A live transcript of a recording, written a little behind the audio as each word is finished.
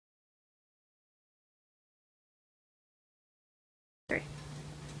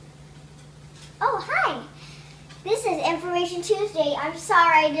Oh, hi. This is Information Tuesday. I'm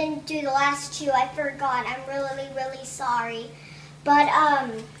sorry I didn't do the last two. I forgot. I'm really sorry. But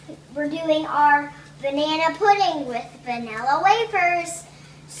we're doing our banana pudding with vanilla wafers.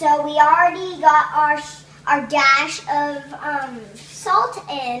 So we already got our dash of salt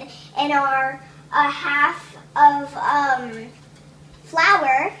in and our half of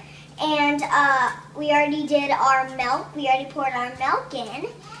flour. And we already did our milk. We already poured our milk in.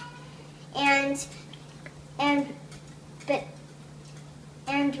 And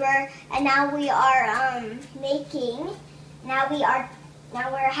now we are making. Now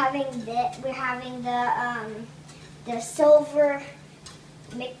we're having the silver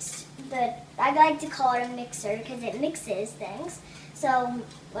mix. I like to call it a mixer because it mixes things. So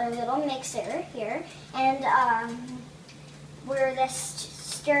a little mixer here, and we're just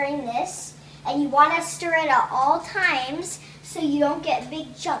stirring this, and you want to stir it at all times so you don't get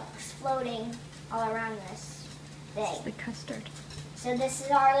big chunks floating all around this thing. This is the custard. So this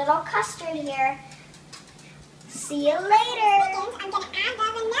is our little custard here. See you later. I'm going to add the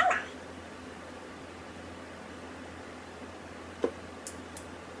vanilla.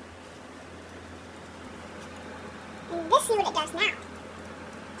 And this is what it does now.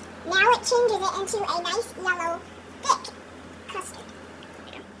 Now it changes it into a nice yellow, thick custard.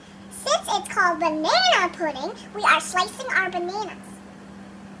 Since it's called banana pudding, we are slicing our bananas.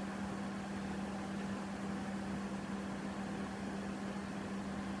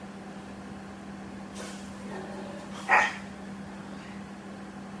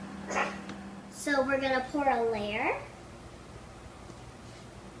 So we're going to pour a layer.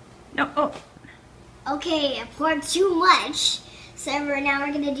 No, oh. Okay, I poured too much. So now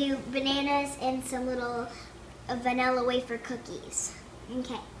we're going to do bananas and some little vanilla wafer cookies.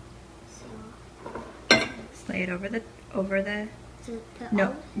 Okay. So Lay it over the, so put no,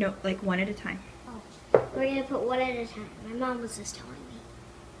 all, no, like one at a time. we're going to put one at a time. My mom was just telling me.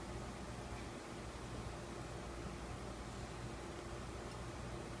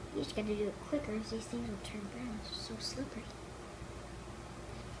 You just got to do it quicker, as these things will turn brown. It's so slippery.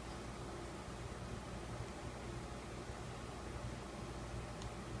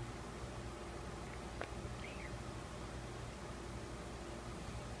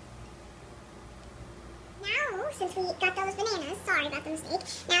 Now, since we got those bananas, sorry about the mistake,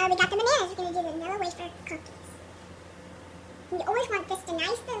 now that we got the bananas, we're going to do the vanilla wafer cookies. And you always want this to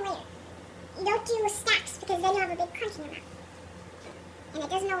nice and layer. You don't do stacks because then you have a big crunch in your mouth. And it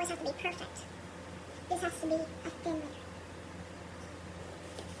doesn't always have to be perfect. This has to be a thin layer.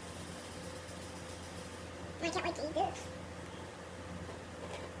 I can't wait to eat this.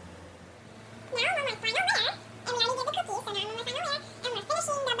 Now I'm on my final layer, and we already did the cookies, so now I'm on my final layer, and we're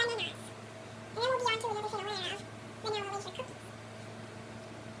finishing the bananas. And then we'll be on to another final layer of vanilla wafer cookies.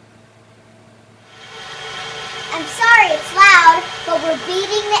 I'm sorry it's loud, but we're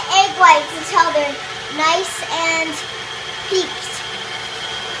beating the egg whites until they're nice and peaked.